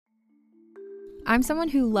I'm someone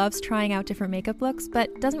who loves trying out different makeup looks,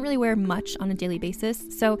 but doesn't really wear much on a daily basis,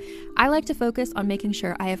 so I like to focus on making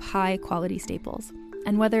sure I have high quality staples.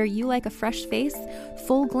 And whether you like a fresh face,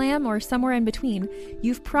 full glam, or somewhere in between,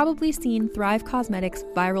 you've probably seen Thrive Causemetics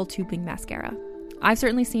Viral Tubing Mascara. I've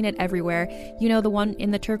certainly seen it everywhere. You know, the one in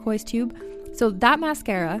the turquoise tube? So that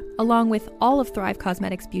mascara, along with all of Thrive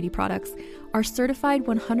Causemetics beauty products, are certified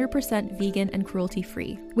 100% vegan and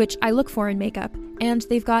cruelty-free, which I look for in makeup, and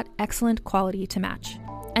they've got excellent quality to match.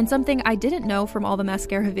 And something I didn't know from all the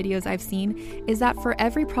mascara videos I've seen is that for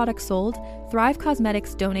every product sold, Thrive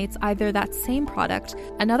Causemetics donates either that same product,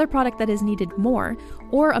 another product that is needed more,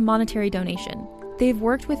 or a monetary donation. They've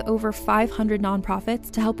worked with over 500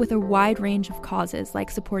 nonprofits to help with a wide range of causes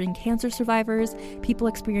like supporting cancer survivors, people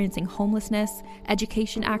experiencing homelessness,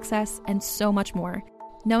 education access, and so much more.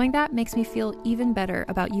 Knowing that makes me feel even better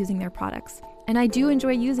about using their products. And I do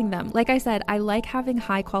enjoy using them. Like I said, I like having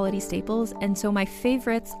high quality staples, and so my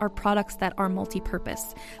favorites are products that are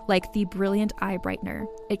multi-purpose, like the Brilliant Eye Brightener.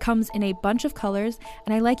 It comes in a bunch of colors,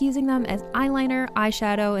 and I like using them as eyeliner,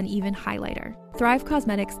 eyeshadow, and even highlighter. Thrive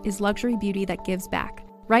Causemetics is luxury beauty that gives back.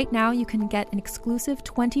 Right now, you can get an exclusive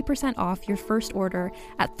 20% off your first order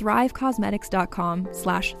at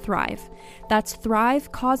thrivecausemetics.com/thrive. That's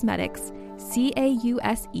Thrive Causemetics,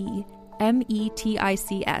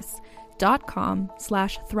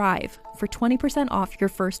 CAUSEMETICS.com/thrive for 20% off your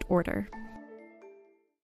first order.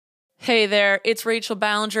 Hey there, it's Rachel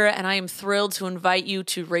Ballinger, and I am thrilled to invite you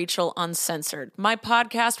to Rachel Uncensored, my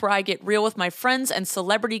podcast where I get real with my friends and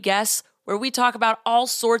celebrity guests, where we talk about all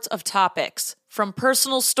sorts of topics. From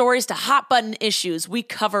personal stories to hot-button issues, we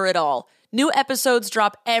cover it all. New episodes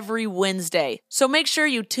drop every Wednesday, so make sure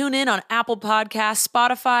you tune in on Apple Podcasts,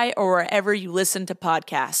 Spotify, or wherever you listen to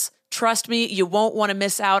podcasts. Trust me, you won't want to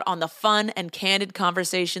miss out on the fun and candid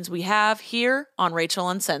conversations we have here on Rachel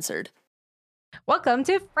Uncensored. Welcome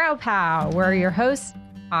to Frau Pow. We're your hosts,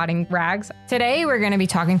 Odding Rags. Today, we're going to be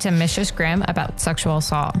talking to Mistress Grimm about sexual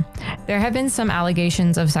assault. There have been some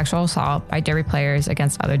allegations of sexual assault by Derby players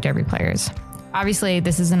against other Derby players. Obviously,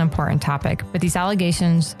 this is an important topic, but these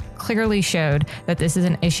allegations clearly showed that this is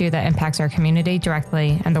an issue that impacts our community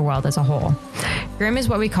directly and the world as a whole. Grimm is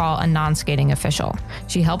what we call a non-skating official.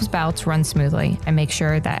 She helps bouts run smoothly and make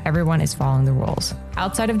sure that everyone is following the rules.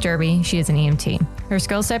 Outside of Derby, she is an EMT. Her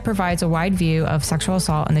skill set provides a wide view of sexual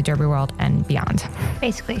assault in the Derby world and beyond.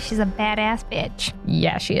 Basically, she's a badass bitch.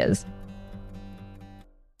 Yeah, she is.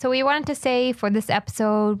 So we wanted to say for this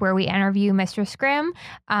episode where we interview Mistress Grimm,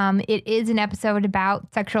 it is an episode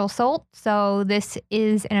about sexual assault. So this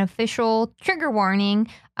is an official trigger warning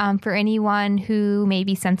for anyone who may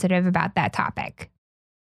be sensitive about that topic.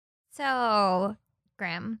 So,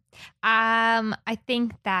 Grimm, I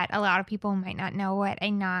think that a lot of people might not know what a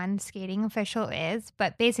non-skating official is,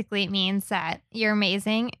 but basically it means that you're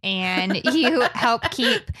amazing and you help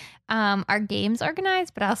keep our games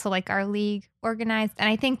organized, but also like our league organized. And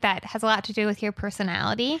I think that has a lot to do with your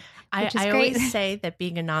personality, which is I great. always say that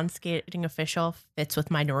being a non-skating official fits with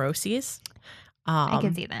my neuroses. I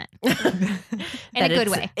can see that. In a good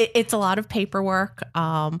way. It's a lot of paperwork.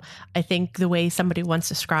 I think the way somebody once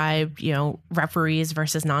described, referees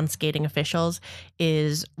versus non-skating officials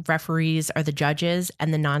is referees are the judges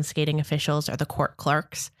and the non-skating officials are the court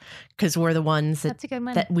clerks, because we're the ones That's a good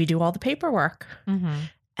one. that we do all the paperwork. Mm-hmm.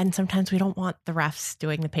 And sometimes we don't want the refs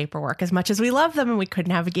doing the paperwork as much as we love them and we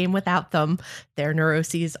couldn't have a game without them. Their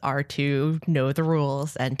neuroses are to know the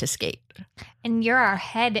rules and to skate. And you're our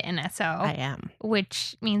head NSO. I am.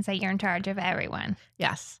 Which means that you're in charge of everyone.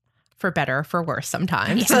 Yes. For better or for worse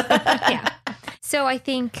sometimes. Yeah. So I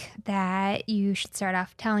think that you should start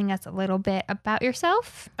off telling us a little bit about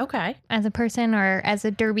yourself. Okay. As a person or as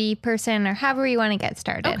a Derby person or however you want to get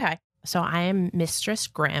started. Okay. So I am Mistress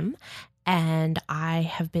Grimm. And I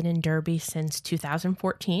have been in Derby since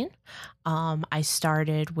 2014. I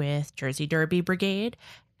started with Jersey Derby Brigade,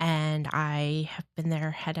 and I have been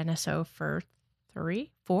their head NSO for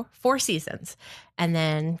four seasons, and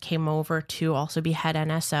then came over to also be head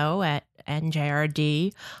NSO at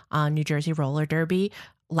NJRD, New Jersey Roller Derby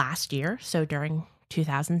last year. So during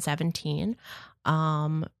 2017.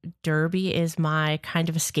 Derby is my kind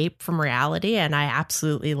of escape from reality, and I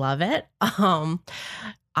absolutely love it.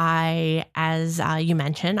 As you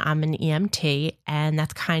mentioned, I'm an EMT, and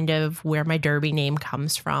that's kind of where my Derby name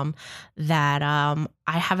comes from. That I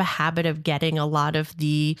have a habit of getting a lot of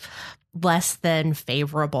the less than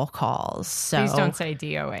favorable calls. So Please don't say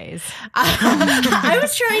DOAs. I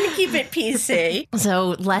was trying to keep it PC.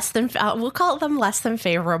 So we'll call them less than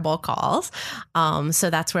favorable calls. So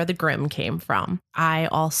that's where the Grim came from. I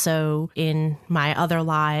also, in my other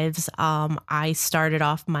lives, I started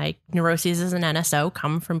off my neuroses as an NSO,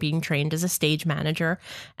 come from being trained as a stage manager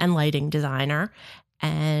and lighting designer.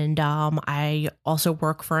 And I also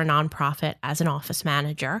work for a nonprofit as an office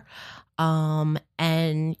manager. And,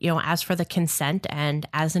 as for the consent and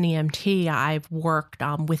as an EMT, I've worked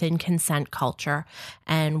within consent culture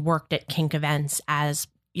and worked at kink events as,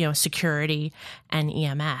 security and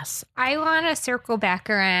EMS. I want to circle back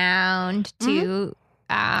around to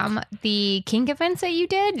the kink events that you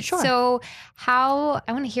did. Sure. So I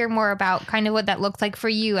want to hear more about kind of what that looks like for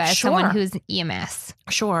you as someone who's an EMS.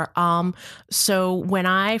 Sure. So when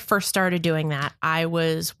I first started doing that, I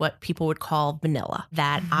was what people would call vanilla,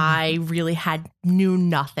 that I really knew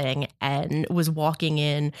nothing and was walking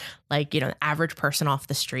in like, the average person off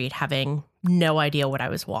the street having no idea what I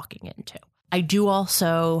was walking into. I do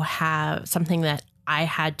also have something that I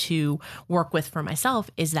had to work with for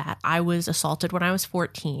myself is that I was assaulted when I was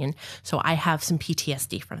 14. So I have some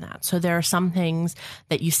PTSD from that. So there are some things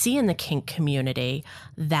that you see in the kink community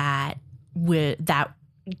that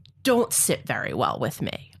don't sit very well with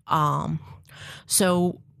me.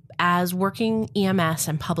 So as working EMS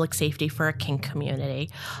and public safety for a kink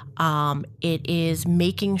community, it is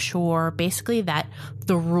making sure basically that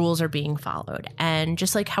the rules are being followed. And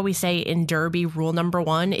just like how we say in Derby, rule number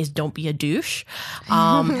 1 is don't be a douche.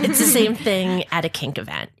 It's the same thing at a kink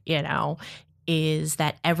event, is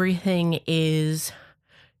that everything is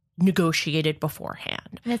negotiated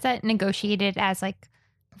beforehand. And is that negotiated as like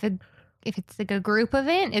if it's like a group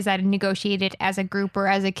event, is that negotiated as a group or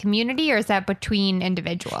as a community, or is that between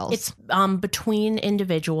individuals? It's between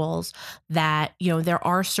individuals that, there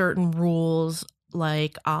are certain rules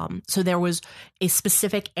like, so there was a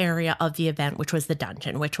specific area of the event, which was the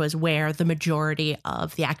dungeon, which was where the majority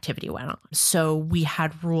of the activity went on. So we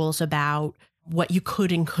had rules about what you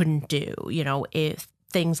could and couldn't do, if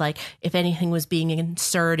things like if anything was being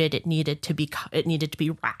inserted, it needed to be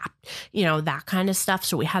wrapped, that kind of stuff.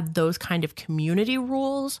 So we had those kind of community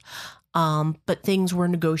rules, but things were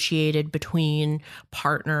negotiated between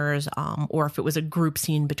partners, or if it was a group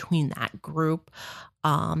scene between that group,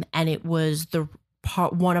 and it was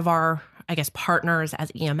one of our, I guess, partners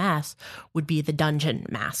as EMS would be the dungeon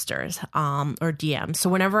masters, or DMs. So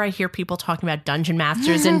whenever I hear people talking about dungeon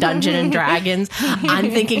masters in Dungeons and Dragons,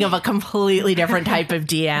 I'm thinking of a completely different type of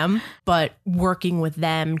DM, but working with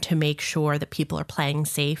them to make sure that people are playing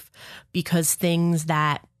safe, because things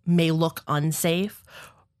that may look unsafe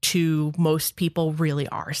to most people really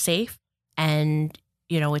are safe. And,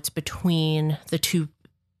 it's between the two,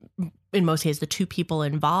 in most cases, the two people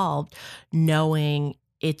involved, knowing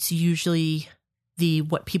it's usually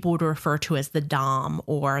what people would refer to as the dom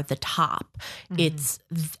or the top. Mm-hmm. It's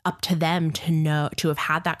up to them to have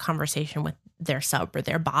had that conversation with their sub or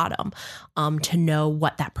their bottom, to know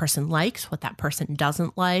what that person likes, what that person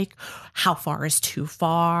doesn't like, how far is too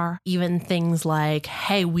far. Even things like,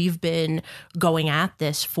 hey, we've been going at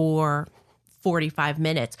this for 45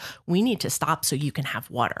 minutes. We need to stop so you can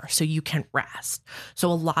have water, so you can rest.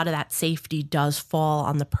 So a lot of that safety does fall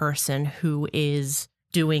on the person who is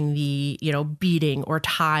doing the, beating or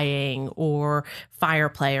tying or fire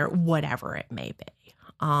play or whatever it may be.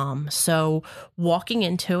 So walking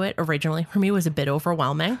into it originally for me was a bit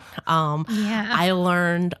overwhelming. I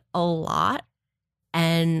learned a lot,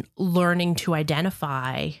 and learning to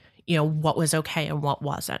identify, what was okay and what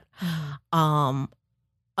wasn't.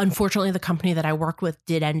 Unfortunately, the company that I worked with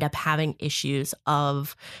did end up having issues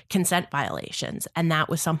of consent violations. And that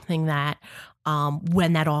was something that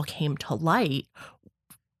when that all came to light,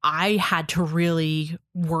 I had to really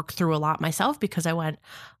work through a lot myself, because I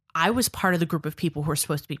was part of the group of people who were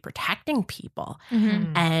supposed to be protecting people.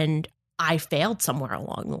 Mm-hmm. And I failed somewhere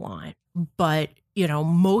along the line. But,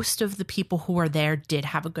 most of the people who were there did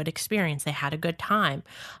have a good experience. They had a good time.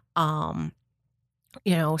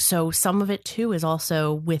 So some of it too is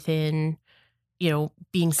also within,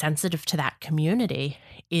 being sensitive to that community,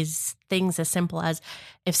 is things as simple as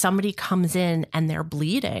if somebody comes in and they're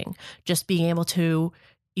bleeding, just being able to,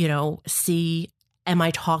 see, am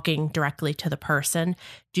I talking directly to the person?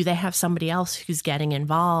 Do they have somebody else who's getting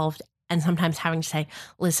involved? And sometimes having to say,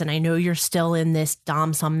 listen, I know you're still in this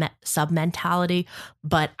dom sub mentality,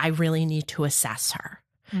 but I really need to assess her.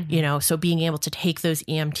 Mm-hmm. So being able to take those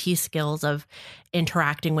EMT skills of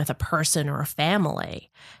interacting with a person or a family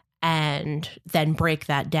and then break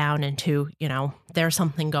that down into, there's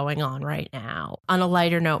something going on right now. On a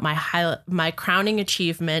lighter note, my crowning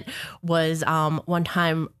achievement was one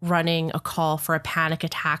time running a call for a panic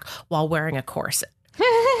attack while wearing a corset.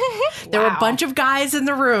 There were a bunch of guys in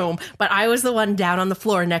the room, but I was the one down on the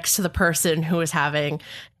floor next to the person who was having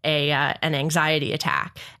an anxiety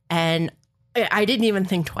attack. And I didn't even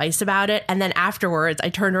think twice about it. And then afterwards, I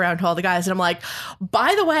turned around to all the guys and I'm like,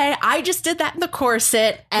 by the way, I just did that in the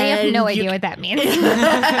corset. And I have no idea what that means.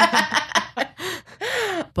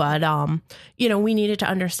 But, we needed to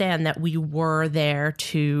understand that we were there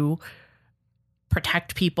to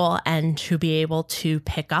protect people and to be able to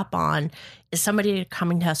pick up on, is somebody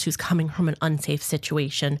coming to us who's coming from an unsafe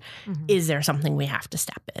situation? Mm-hmm. Is there something we have to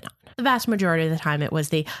step in on? The vast majority of the time it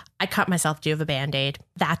was I cut myself, do you have a Band-Aid?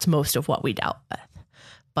 That's most of what we dealt with.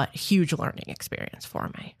 But huge learning experience for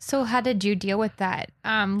me. So how did you deal with that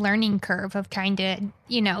learning curve of trying to,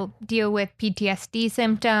 deal with PTSD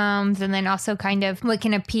symptoms, and then also kind of what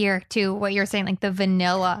can appear to what you're saying, like the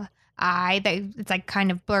vanilla that it's like kind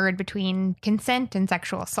of blurred between consent and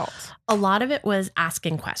sexual assault? A lot of it was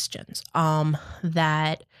asking questions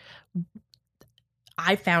that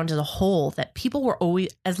I found as a whole that people were always,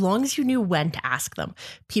 as long as you knew when to ask them,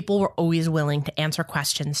 people were always willing to answer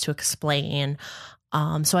questions, to explain.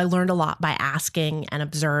 So I learned a lot by asking and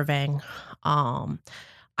observing.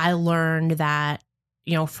 I learned that,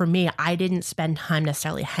 for me, I didn't spend time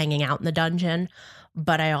necessarily hanging out in the dungeon,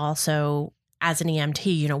 but I also, as an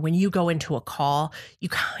EMT, when you go into a call,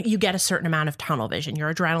 you get a certain amount of tunnel vision.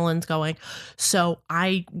 Your adrenaline's going. So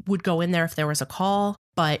I would go in there if there was a call,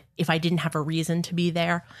 but if I didn't have a reason to be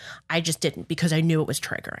there, I just didn't, because I knew it was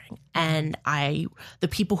triggering. And the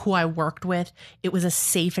people who I worked with, it was a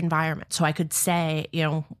safe environment. So I could say,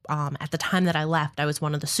 at the time that I left, I was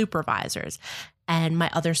one of the supervisors, and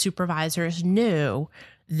my other supervisors knew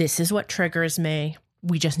this is what triggers me.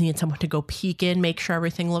 We just need someone to go peek in, make sure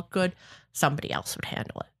everything looked good. Somebody else would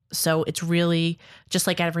handle it. So it's really just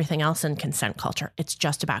like everything else in consent culture. It's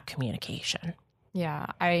just about communication. Yeah.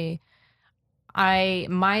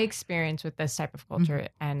 My experience with this type of culture,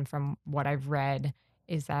 mm-hmm. and from what I've read,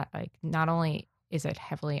 is that like not only is it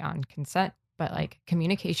heavily on consent, but like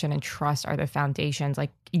communication and trust are the foundations.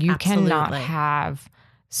 Like you Absolutely. Cannot have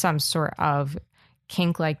some sort of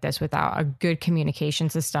kink like this without a good communication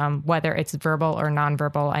system, whether it's verbal or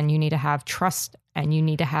nonverbal, and you need to have trust and you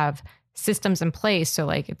need to have systems in place. So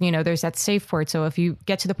like, there's that safe word. So if you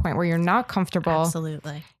get to the point where you're not comfortable,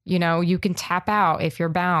 Absolutely. You can tap out if you're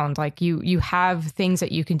bound. Like you have things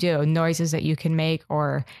that you can do, noises that you can make,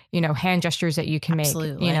 or, hand gestures that you can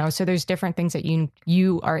Absolutely. make, so there's different things that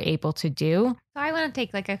you are able to do. So I want to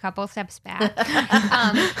take like a couple steps back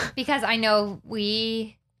because I know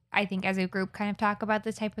I think as a group kind of talk about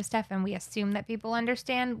this type of stuff, and we assume that people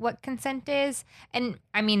understand what consent is. And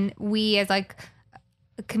I mean, we as like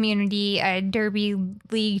a community, a Derby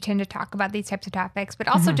league, tend to talk about these types of topics, but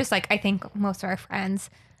also mm-hmm. just like, I think most of our friends,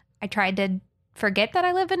 I tried to forget that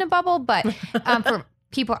I live in a bubble, but for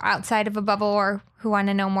people outside of a bubble or who want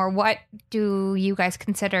to know more, what do you guys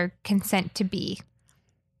consider consent to be?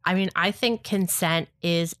 I mean, I think consent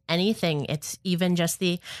is anything. It's even just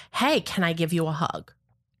hey, can I give you a hug?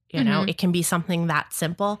 Mm-hmm. It can be something that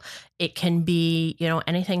simple. It can be,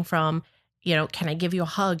 anything from, can I give you a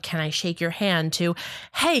hug? Can I shake your hand? To,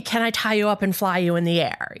 hey, can I tie you up and fly you in the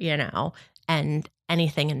air? And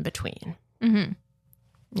anything in between. Mm-hmm.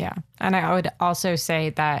 Yeah. And I would also say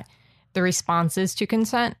that the responses to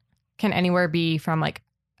consent can anywhere be from like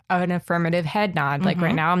an affirmative head nod. Mm-hmm. Like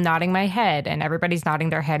right now I'm nodding my head and everybody's nodding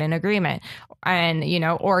their head in agreement. And,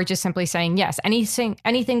 or just simply saying yes, anything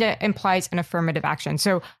that implies an affirmative action.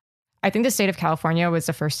 So I think the state of California was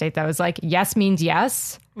the first state that was like, yes means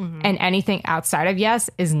yes. Mm-hmm. And anything outside of yes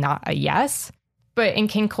is not a yes. But in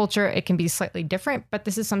kink culture, it can be slightly different. But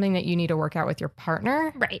this is something that you need to work out with your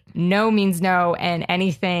partner. Right. No means no. And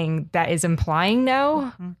anything that is implying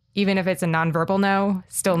no, mm-hmm. even if it's a nonverbal no,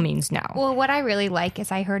 still means no. Well, what I really like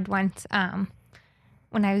is I heard once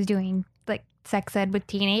when I was doing like sex ed with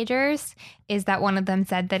teenagers, is that one of them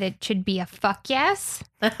said that it should be a fuck yes.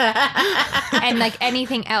 And like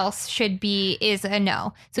anything else is a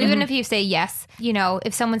no. So even if you say yes,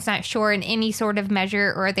 if someone's not sure in any sort of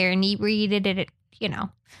measure or they're inebriated,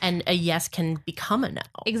 and a yes can become a no.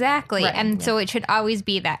 Exactly. Right. And so it should always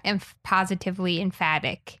be that positively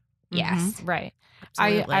emphatic yes. Mm-hmm. Right.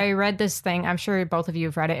 I read this thing. I'm sure both of you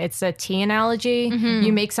have read it. It's a tea analogy. Mm-hmm.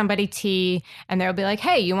 You make somebody tea and they'll be like,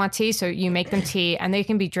 hey, you want tea? So you make them tea and they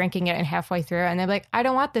can be drinking it and halfway through and they're like, I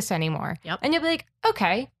don't want this anymore. Yep. And you'll be like,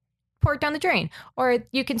 okay, pour it down the drain. Or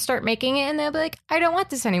you can start making it and they'll be like, I don't want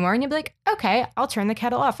this anymore. And you'll be like, okay, I'll turn the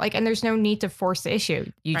kettle off. Like, and there's no need to force the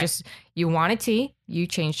issue. You just, you wanted tea, you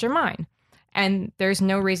changed your mind. And there's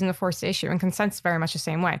no reason to force the issue. And consent's very much the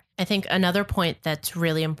same way. I think another point that's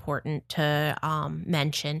really important to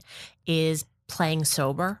mention is playing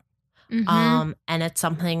sober. Mm-hmm. And it's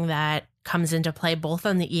something that comes into play both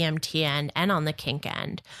on the EMT end and on the kink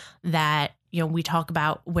end, that, you know, we talk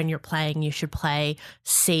about when you're playing, you should play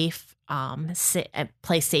safe,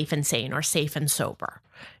 play safe and sane, or safe and sober,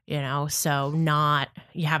 you know, so not,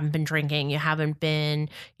 you haven't been drinking, you haven't been,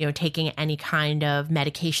 you know, taking any kind of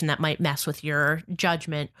medication that might mess with your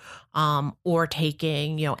judgment, or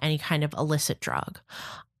taking, you know, any kind of illicit drug.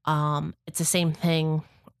 It's the same thing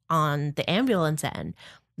on the ambulance end,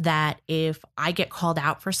 that if I get called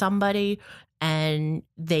out for somebody and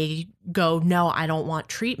they go, no, I don't want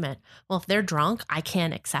treatment. Well, if they're drunk, I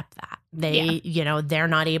can't accept that. You know, they're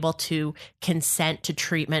not able to consent to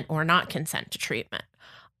treatment or not consent to treatment.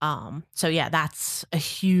 So yeah, that's a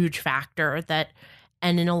huge factor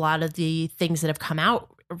and in a lot of the things that have come out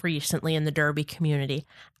recently in the Derby community,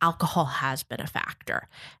 alcohol has been a factor,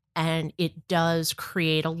 and it does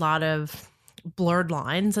create a lot of blurred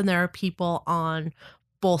lines, and there are people on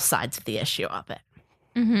both sides of the issue of it.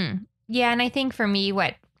 Mm-hmm. Yeah, and I think for me,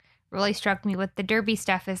 what really struck me with the Derby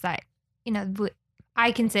stuff is that, you know,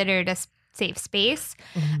 I consider it a safe space,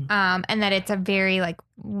 and that it's a very like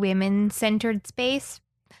women-centered space,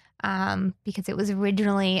 because it was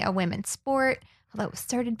originally a women's sport, although it was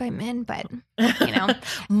started by men, but, you know.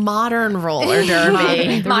 Modern roller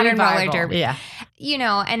derby. Modern roller derby. Yeah. You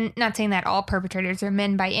know, and not saying that all perpetrators are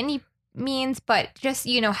men by any means, but just,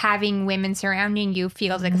 you know, having women surrounding you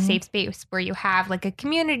feels like a safe space where you have like a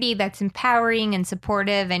community that's empowering and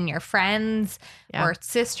supportive, and your friends or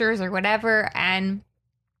sisters or whatever. And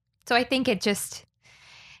so I think it just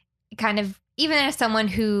kind of, even as someone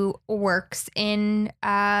who works in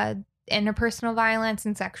interpersonal violence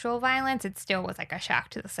and sexual violence, it still was like a shock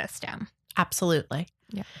to the system. Absolutely.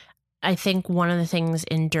 Yeah. I think one of the things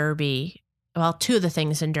in Derby, well, two of the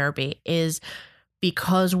things in Derby is,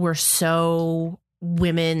 because we're so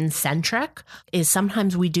women-centric, is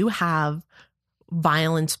sometimes we do have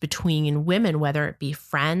violence between women, whether it be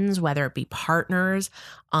friends, whether it be partners,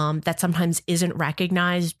 that sometimes isn't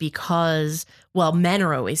recognized because, well, men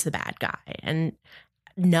are always the bad guy. And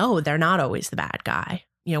no, they're not always the bad guy.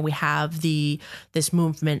 You know, we have this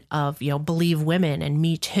movement of, you know, Believe Women and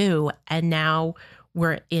Me Too, and now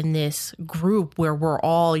we're in this group where we're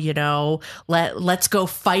all, you know, let's go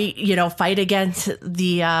fight, you know, fight against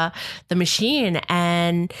the machine,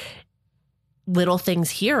 and little things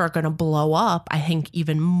here are going to blow up, I think,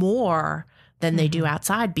 even more than they do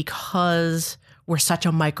outside, because we're such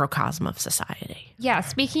a microcosm of society. Yeah.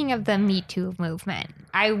 Speaking of the Me Too movement,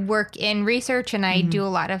 I work in research and I do a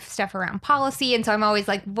lot of stuff around policy. And so I'm always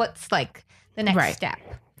like, what's like the next step?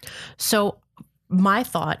 So my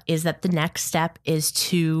thought is that the next step is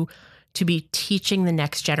to be teaching the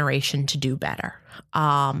next generation to do better.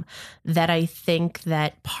 That I think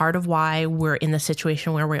that part of why we're in the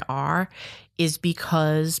situation where we are is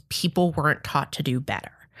because people weren't taught to do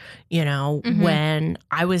better. You know, when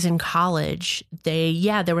I was in college,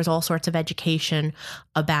 there was all sorts of education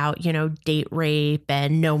about, you know, date rape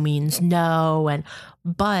and no means no.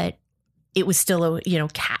 But it was still, you know,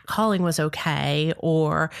 catcalling was okay,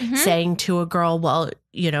 or saying to a girl, well,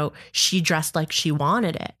 you know, she dressed like she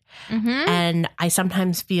wanted it. And I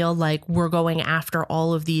sometimes feel like we're going after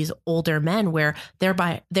all of these older men where their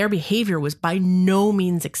behavior was by no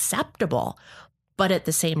means acceptable. But at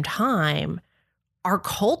the same time, our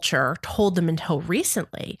culture told them until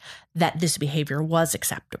recently that this behavior was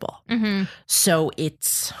acceptable. So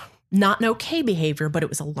it's not an okay behavior, but it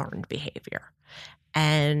was a learned behavior.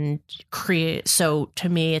 And so to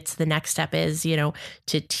me, it's the next step is, you know,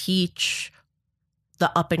 to teach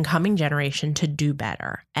the up and coming generation to do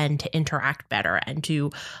better and to interact better and to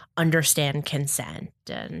understand consent.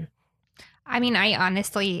 And I mean, I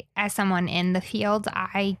honestly, as someone in the field,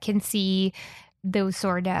 I can see those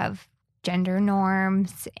sort of gender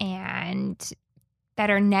norms and that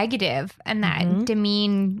are negative and that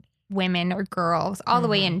demean women or girls all the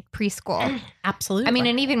way in preschool. Absolutely. I mean,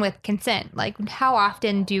 and even with consent, like how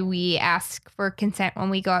often do we ask for consent when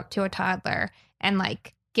we go up to a toddler and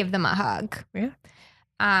like give them a hug? Yeah.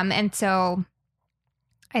 And so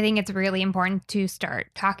I think it's really important to start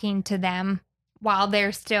talking to them while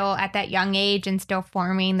they're still at that young age and still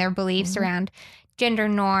forming their beliefs around gender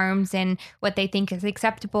norms and what they think is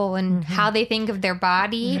acceptable and how they think of their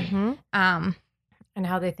body. And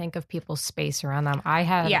how they think of people's space around them.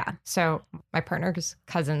 So my partner's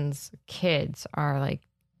cousins' kids are like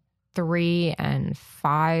 3 and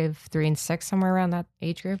 5, 3 and 6, somewhere around that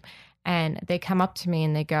age group. And they come up to me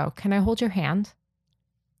and they go, "Can I hold your hand?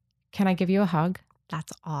 Can I give you a hug?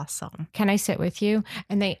 That's awesome. Can I sit with you?"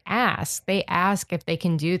 And they ask if they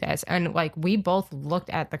can do this. And like, we both looked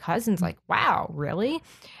at the cousins like, wow, really?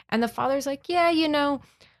 And the father's like, yeah,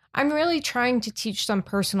 I'm really trying to teach some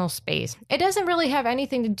personal space. It doesn't really have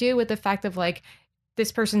anything to do with the fact of like,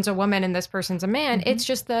 this person's a woman and this person's a man. Mm-hmm. It's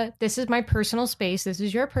just this is my personal space. This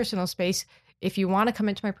is your personal space. If you want to come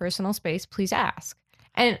into my personal space, please ask.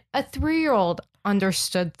 And a 3-year-old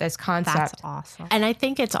understood this concept. That's awesome. And I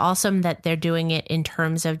think it's awesome that they're doing it in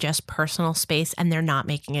terms of just personal space and they're not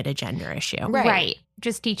making it a gender issue. Right.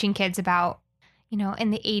 Just teaching kids about,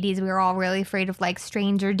 in the 80s, we were all really afraid of like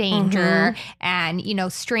stranger danger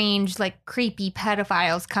and, strange, like creepy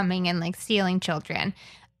pedophiles coming and like stealing children.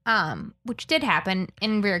 Which did happen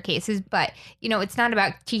in rare cases, but it's not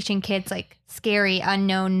about teaching kids like scary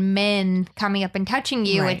unknown men coming up and touching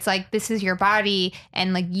you. Right. It's like, this is your body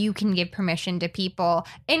and like you can give permission to people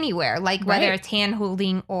anywhere, like whether it's hand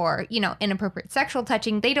holding or, inappropriate sexual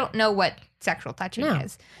touching. They don't know what sexual touching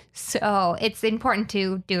is. So it's important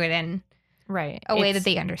to do it in a way that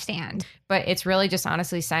they understand. But it's really just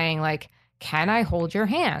honestly saying like, can I hold your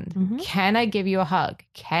hand? Mm-hmm. Can I give you a hug?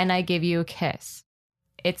 Can I give you a kiss?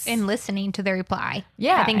 It's in listening to the reply.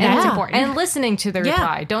 Yeah. I think that's important. And listening to the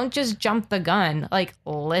reply. Don't just jump the gun. Like,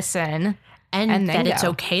 listen. And that it's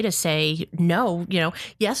okay to say no.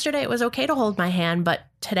 Yesterday it was okay to hold my hand, but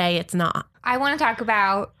today it's not. I want to talk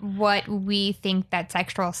about what we think that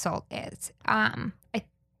sexual assault is. I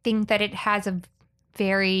think that it has a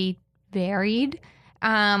very varied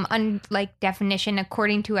definition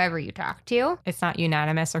according to whoever you talk to. It's not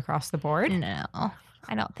unanimous across the board? No.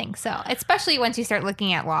 I don't think so. Especially once you start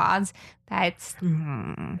looking at laws, that's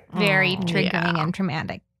very triggering and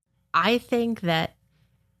traumatic. I think that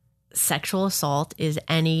sexual assault is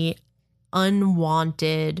any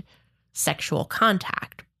unwanted sexual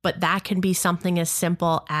contact, but that can be something as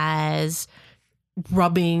simple as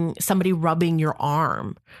somebody rubbing your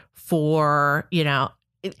arm for,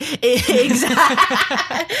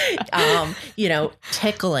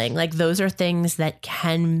 tickling. Like those are things that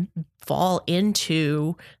can fall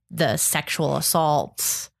into the sexual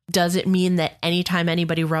assaults. Does it mean that anytime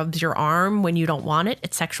anybody rubs your arm when you don't want it,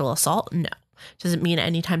 it's sexual assault? No. Does it mean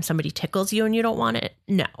anytime somebody tickles you and you don't want it?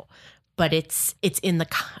 No. But it's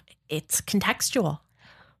contextual.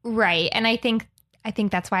 Right. And I think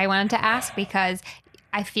that's why I wanted to ask, because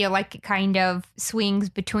I feel like it kind of swings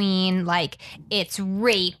between like it's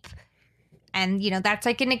rape and, that's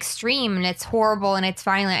like an extreme and it's horrible and it's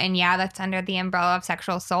violent. And that's under the umbrella of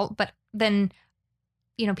sexual assault. But then,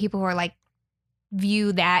 people who are like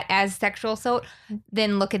view that as sexual assault,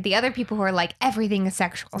 then look at the other people who are like everything is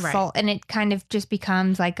sexual assault. And it kind of just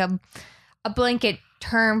becomes like a blanket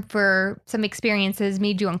term for some experiences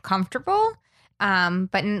made you uncomfortable.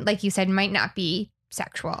 But like you said, might not be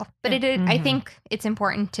sexual. But I think it's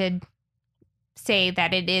important to say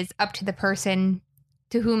that it is up to the person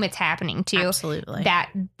to whom it's happening to. Absolutely.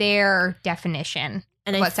 That their definition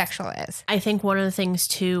of what sexual is. I think one of the things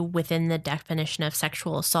too within the definition of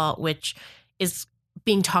sexual assault, which is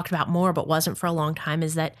being talked about more but wasn't for a long time,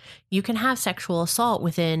 is that you can have sexual assault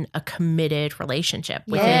within a committed relationship.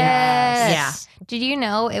 Yes. Did you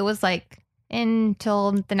know it was like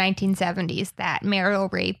until the 1970s that marital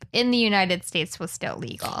rape in the United States was still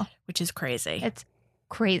legal? Which is crazy. It's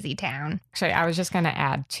crazy town. Actually, I was just going to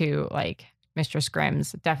add to like Mistress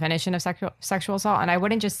Grimm's definition of sexual assault. And I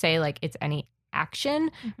wouldn't just say like it's any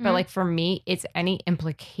action, but like for me, it's any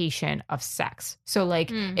implication of sex. So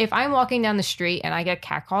like if I'm walking down the street and I get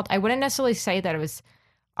catcalled, I wouldn't necessarily say that it was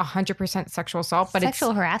 100% sexual assault, but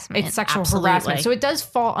sexual harassment. It's sexual harassment. So it does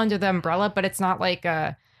fall under the umbrella, but it's not like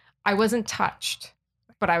I wasn't touched,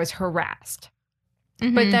 but I was harassed.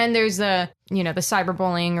 Mm-hmm. But then there's the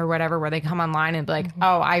cyberbullying or whatever, where they come online and be like,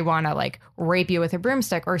 oh, I want to like rape you with a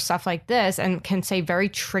broomstick or stuff like this, and can say very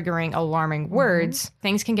triggering, alarming words.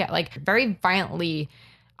 Things can get like very violently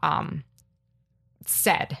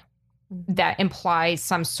said that implies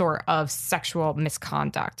some sort of sexual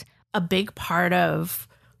misconduct. A big part of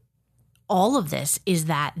all of this is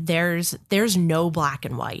that there's no black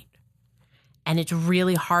and white. And it's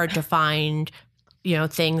really hard to find,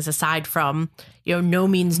 things aside from, no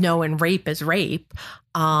means no and rape is rape.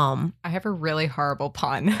 I have a really horrible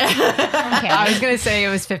pun. Okay. I was going to say it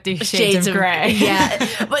was 50 Shades of Grey. Yeah.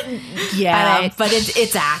 But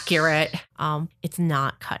it's accurate. It's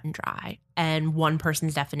not cut and dry. And one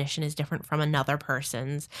person's definition is different from another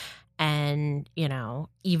person's. And,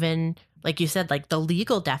 even like you said, like the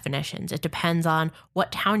legal definitions, it depends on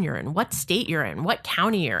what town you're in, what state you're in, what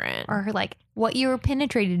county you're in. Or like what you were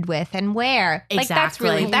penetrated with and where. Exactly.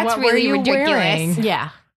 Like that's What were really you ridiculous. wearing? Yeah.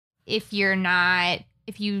 If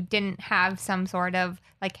you didn't have some sort of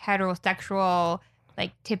like heterosexual,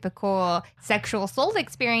 like typical sexual assault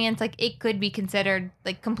experience, like it could be considered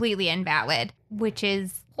like completely invalid, which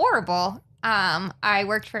is horrible. I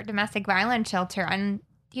worked for a domestic violence shelter, and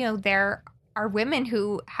there are women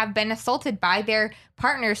who have been assaulted by their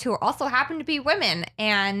partners who also happen to be women,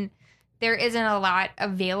 and there isn't a lot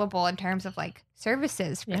available in terms of like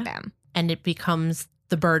services for them. And it becomes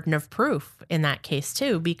the burden of proof in that case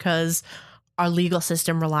too, because our legal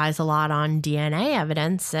system relies a lot on DNA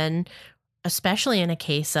evidence, and especially in a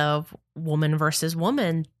case of woman versus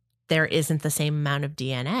woman, there isn't the same amount of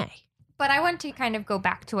DNA. But I want to kind of go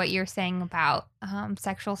back to what you're saying about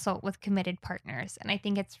sexual assault with committed partners. And I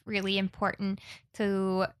think it's really important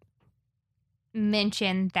to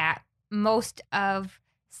mention that most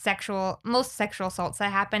sexual assaults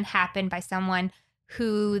that happen by someone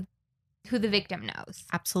who the victim knows.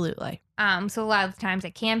 Absolutely. So a lot of times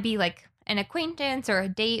it can be like an acquaintance or a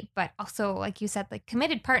date, but also, like you said, like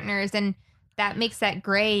committed partners, and that makes that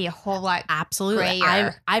gray a whole lot. Absolutely.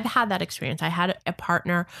 grayer. I've had that experience. I had a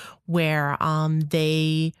partner where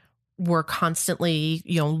they were constantly,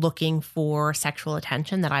 looking for sexual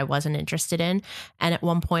attention that I wasn't interested in. And at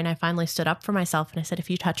one point I finally stood up for myself and I said, if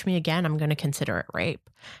you touch me again, I'm going to consider it rape.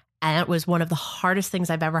 And it was one of the hardest things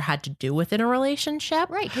I've ever had to do within a relationship.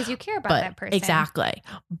 Right, because you care about that person. Exactly.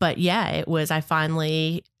 But yeah, I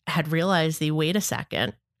finally had realized wait a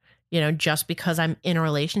second, just because I'm in a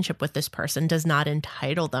relationship with this person does not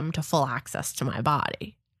entitle them to full access to my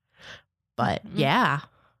body. But yeah.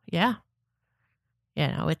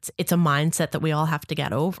 It's a mindset that we all have to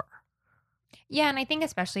get over. Yeah, and I think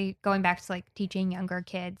especially going back to like teaching younger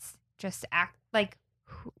kids just act like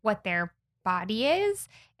what their body is,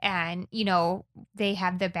 and they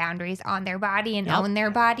have the boundaries on their body and own their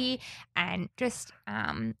body, and just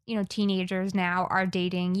teenagers now are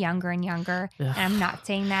dating younger and younger. And I'm not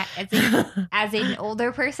saying that as an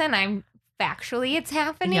older person, I'm factually it's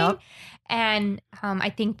happening. And I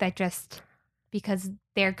think that just because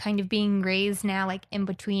they're kind of being raised now like in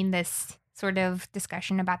between this sort of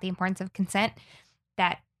discussion about the importance of consent,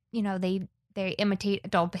 that they imitate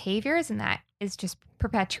adult behaviors, and that is just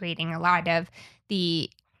perpetuating a lot of the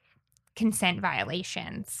consent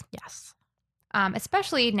violations. Yes.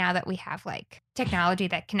 Especially now that we have like technology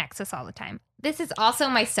that connects us all the time. This is also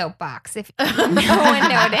my soapbox, if no one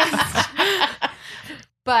noticed.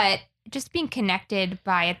 But just being connected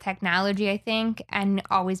by a technology, I think, and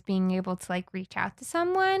always being able to like reach out to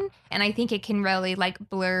someone. And I think it can really like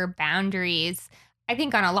blur boundaries, I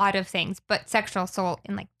think, on a lot of things. But sexual assault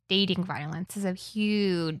and like dating violence is a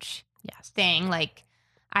huge thing. Like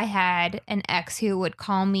I had an ex who would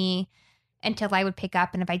call me until I would pick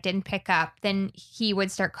up. And if I didn't pick up, then he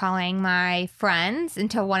would start calling my friends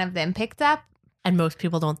until one of them picked up. And most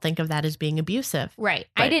people don't think of that as being abusive. Right.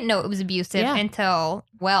 I didn't know it was abusive until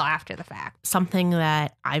well after the fact. Something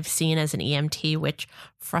that I've seen as an EMT, which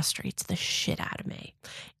frustrates the shit out of me,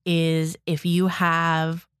 is if you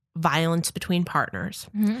have violence between partners,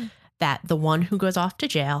 that the one who goes off to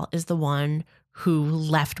jail is the one who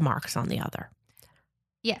left marks on the other.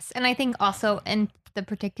 Yes. And I think also in the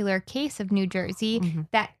particular case of New Jersey,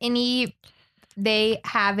 that they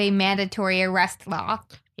have a mandatory arrest law.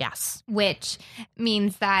 Yes. Which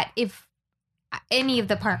means that if any of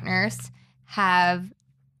the partners have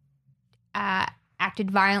acted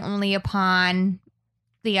violently upon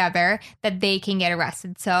the other, that they can get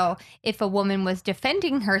arrested. So if a woman was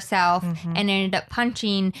defending herself and ended up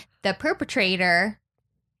punching the perpetrator,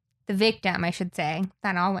 the victim, I should say,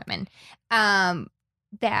 not all women,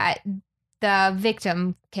 that the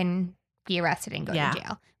victim can be arrested and go to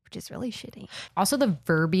jail, which is really shitty. Also, the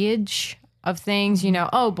verbiage of things,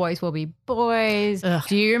 boys will be boys. Ugh.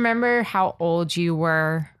 Do you remember how old you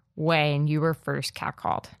were when you were first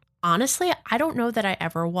catcalled? Honestly, I don't know that I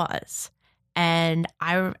ever was. And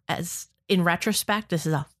in retrospect, this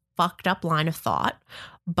is a fucked up line of thought,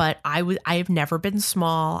 but I have never been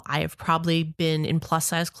small. I have probably been in plus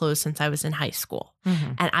size clothes since I was in high school.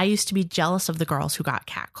 And I used to be jealous of the girls who got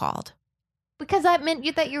catcalled. Because that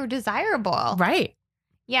meant that you were desirable. Right.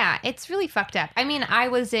 Yeah, it's really fucked up. I mean, I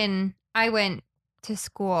went to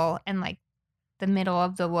school in like the middle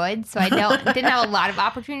of the woods, so I didn't have a lot of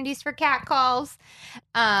opportunities for catcalls.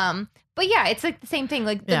 But yeah, it's like the same thing.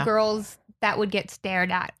 Like the girls that would get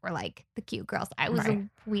stared at were like the cute girls. I was a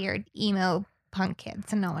weird emo punk kid,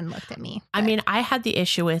 so no one looked at me. I mean, I had the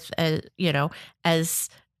issue with, as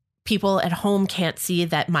people at home can't see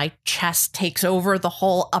that my chest takes over the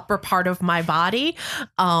whole upper part of my body.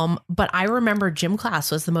 But I remember gym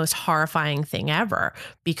class was the most horrifying thing ever,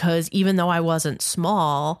 because even though I wasn't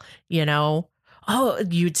small, you know,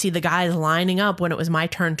 you'd see the guys lining up when it was my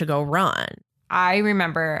turn to go run. I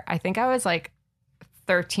remember, I think I was like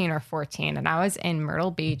 13 or 14, and I was in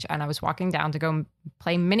Myrtle Beach, and I was walking down to go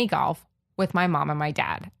play mini golf with my mom and my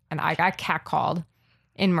dad. And I got catcalled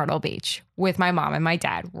in Myrtle Beach with my mom and my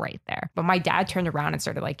dad right there. But my dad turned around and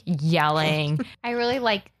started like yelling. I really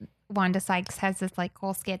like Wanda Sykes has this like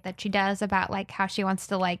whole skit that she does about like how she wants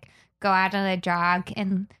to like go out on a jog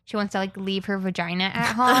and she wants to like leave her vagina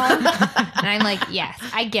at home. And I'm like, yes,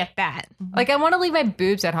 I get that. Like, I want to leave my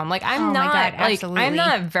boobs at home. Like, I'm I'm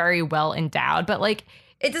not very well endowed, but like,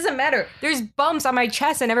 it doesn't matter. There's bumps on my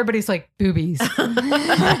chest and everybody's like, boobies.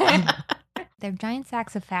 They're giant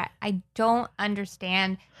sacks of fat. I don't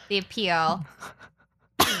understand the appeal.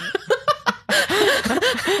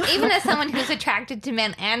 Even as someone who's attracted to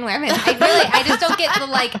men and women, I just don't get the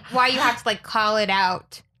like why you have to like call it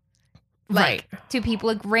out, like to people,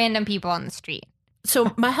 like random people on the street.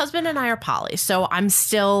 So my husband and I are poly, so I'm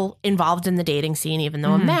still involved in the dating scene, even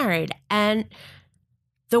though I'm married. And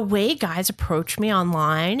the way guys approach me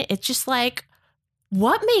online, it's just like,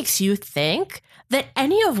 what makes you think that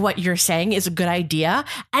any of what you're saying is a good idea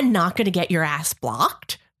and not going to get your ass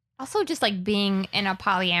blocked? Also, just like being in a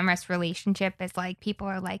polyamorous relationship is like people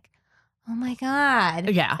are like, oh my God.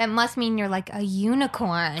 Yeah. That must mean you're like a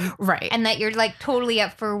unicorn. Right. And that you're like totally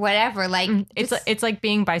up for whatever. Like it's like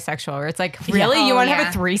being bisexual, where it's like, really? You want to have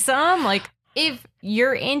a threesome? Like, if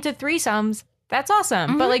you're into threesomes, that's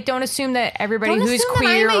awesome. But like, don't assume that everybody who's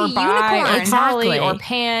queer or bi or poly or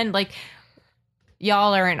pan, like,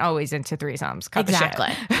 y'all aren't always into threesomes. Cut exactly.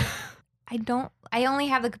 The shit. I only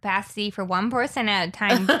have the capacity for one person at a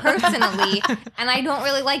time personally, and I don't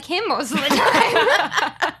really like him most of the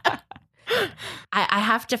time. I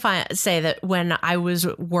have to say that when I was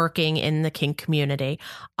working in the kink community,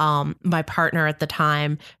 my partner at the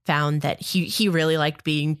time found that he really liked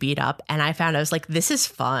being beat up, and I was like, this is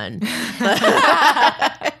fun.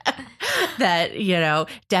 That, you know,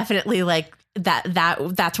 definitely like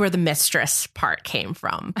that's where the mistress part came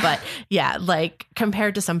from. But yeah, like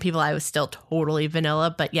compared to some people, I was still totally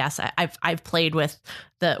vanilla. But yes, I've played with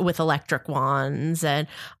electric wands, and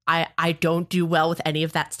I don't do well with any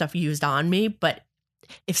of that stuff used on me. But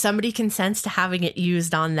if somebody consents to having it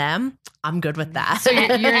used on them, I'm good with that. So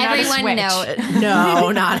you're not a switch.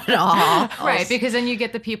 No, not at all. Right, because then you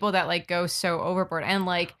get the people that like go so overboard, and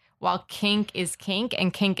like while kink is kink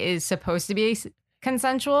and kink is supposed to be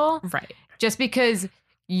consensual, right? Just because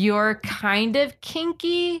you're kind of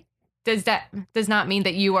kinky does not mean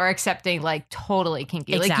that you are accepting like totally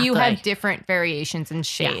kinky. Exactly. Like, you have different variations and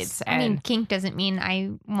shades. Yes. And I mean, kink doesn't mean I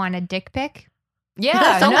want a dick pic.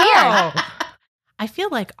 yeah, so no. weird. I feel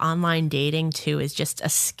like online dating too is just a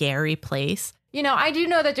scary place. You know, I do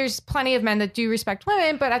know that there's plenty of men that do respect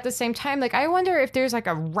women, but at the same time, like, I wonder if there's like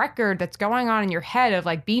a record that's going on in your head of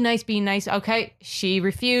like, be nice. Okay, she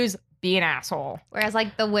refused. Be an asshole. Whereas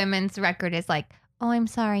like the women's record is like, oh, I'm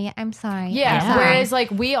sorry. Yeah. I'm sorry. Whereas like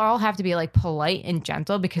we all have to be like polite and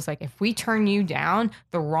gentle, because like if we turn you down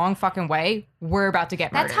the wrong fucking way, we're about to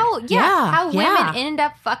get murdered. That's how women end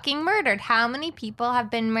up fucking murdered. How many people have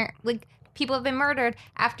been people have been murdered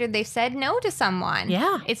after they've said no to someone?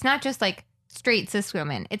 Yeah. It's not just like straight cis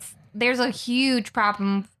women. There's a huge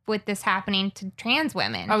problem with this happening to trans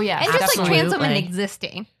women. Oh yeah. And just absolutely. like trans women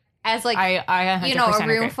existing. As like, I 100% a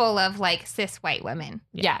room agree. full of like cis white women.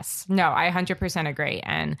 Yes. No, I 100% agree.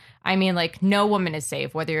 And I mean, like, no woman is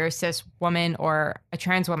safe, whether you're a cis woman or a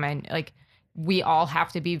trans woman. Like, we all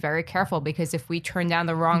have to be very careful, because if we turn down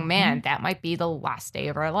the wrong man, that might be the last day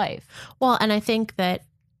of our life. Well, and I think that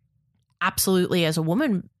absolutely, as a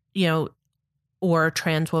woman, you know, or a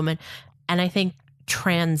trans woman, and I think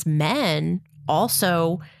trans men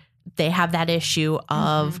also, they have that issue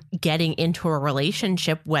of getting into a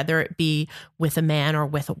relationship, whether it be with a man or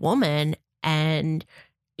with a woman. And,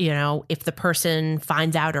 you know, if the person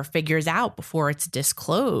finds out or figures out before it's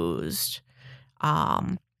disclosed.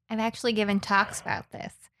 I've actually given talks about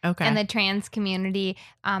this. Okay. And the trans community,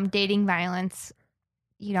 dating violence,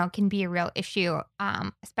 you know, can be a real issue,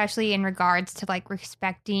 especially in regards to like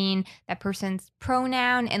respecting that person's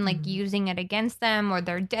pronoun and like using it against them or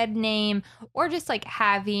their dead name, or just like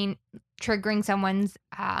triggering someone's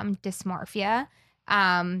dysmorphia.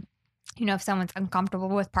 You know, if someone's uncomfortable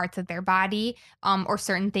with parts of their body or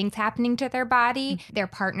certain things happening to their body, their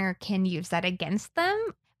partner can use that against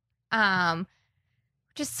them.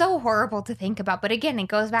 Which is so horrible to think about. But again, it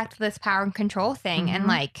goes back to this power and control thing. And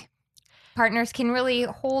like, partners can really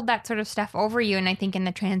hold that sort of stuff over you. And I think in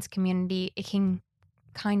the trans community, it can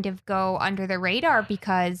kind of go under the radar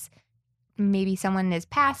because maybe someone is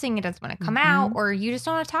passing, it doesn't want to come out, or you just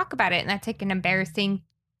don't want to talk about it. And that's like an embarrassing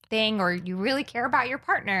thing, or you really care about your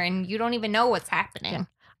partner and you don't even know what's happening. Yeah.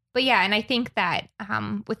 But yeah, and I think that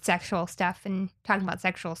with sexual stuff and talking about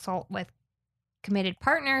sexual assault with committed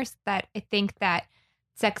partners, that I think that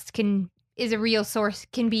sex can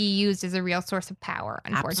be used as a real source of power,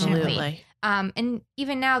 unfortunately. Absolutely. And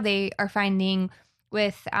even now they are finding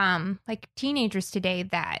with like teenagers today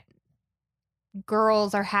that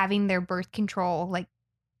girls are having their birth control like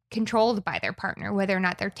controlled by their partner, whether or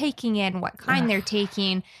not they're taking it and what kind they're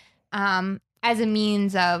taking, as a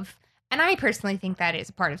means of, and I personally think that is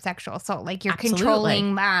a part of sexual assault. Like you're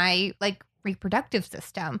controlling my like reproductive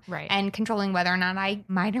system, right? And controlling whether or not I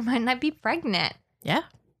might or might not be pregnant. Yeah.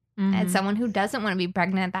 As someone who doesn't want to be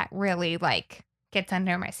pregnant, that really like gets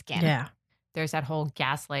under my skin. Yeah. There's that whole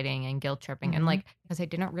gaslighting and guilt tripping. And like, because I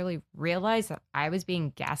didn't really realize that I was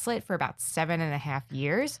being gaslit for about 7.5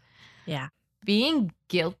 years. Yeah. Being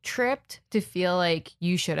guilt tripped to feel like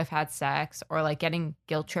you should have had sex, or like getting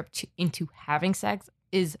guilt tripped into having sex,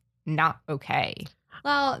 is not okay.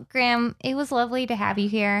 Well, Graham, it was lovely to have you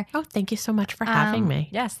here. Oh, thank you so much for having me.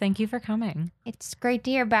 Yes, thank you for coming. It's great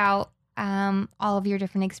to hear about all of your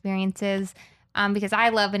different experiences. Because I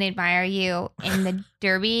love and admire you in the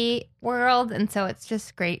derby world. And so it's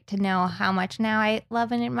just great to know how much now I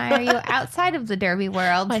love and admire you outside of the derby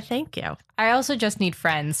world. Why, thank you. I also just need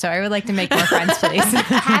friends, so I would like to make more friends, please.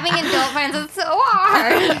 Having adult friends is so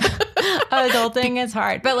hard. Adulting is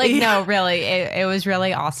hard. But like, no, really, it was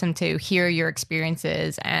really awesome to hear your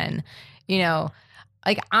experiences. And, you know,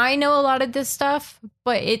 like I know a lot of this stuff,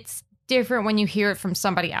 but it's different when you hear it from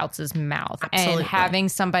somebody else's mouth. Absolutely. And having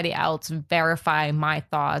somebody else verify my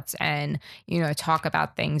thoughts and, you know, talk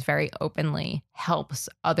about things very openly helps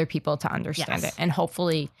other people to understand it. And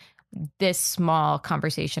hopefully this small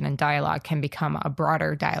conversation and dialogue can become a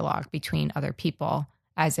broader dialogue between other people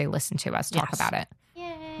as they listen to us talk about it.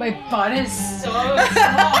 Yay. My butt is so sore.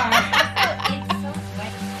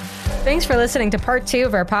 Thanks for listening to part 2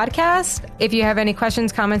 of our podcast. If you have any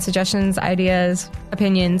questions, comments, suggestions, ideas,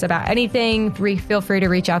 opinions about anything, feel free to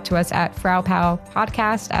reach out to us at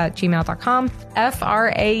fraupowpodcast@gmail.com,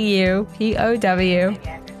 FRAUPOW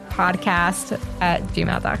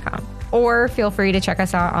podcast@gmail.com. Or feel free to check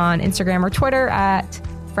us out on Instagram or Twitter at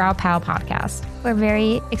Frau Pow Podcast. We're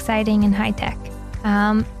very exciting and high tech.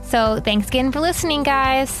 So thanks again for listening,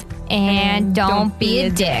 guys. And don't be a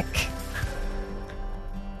dick.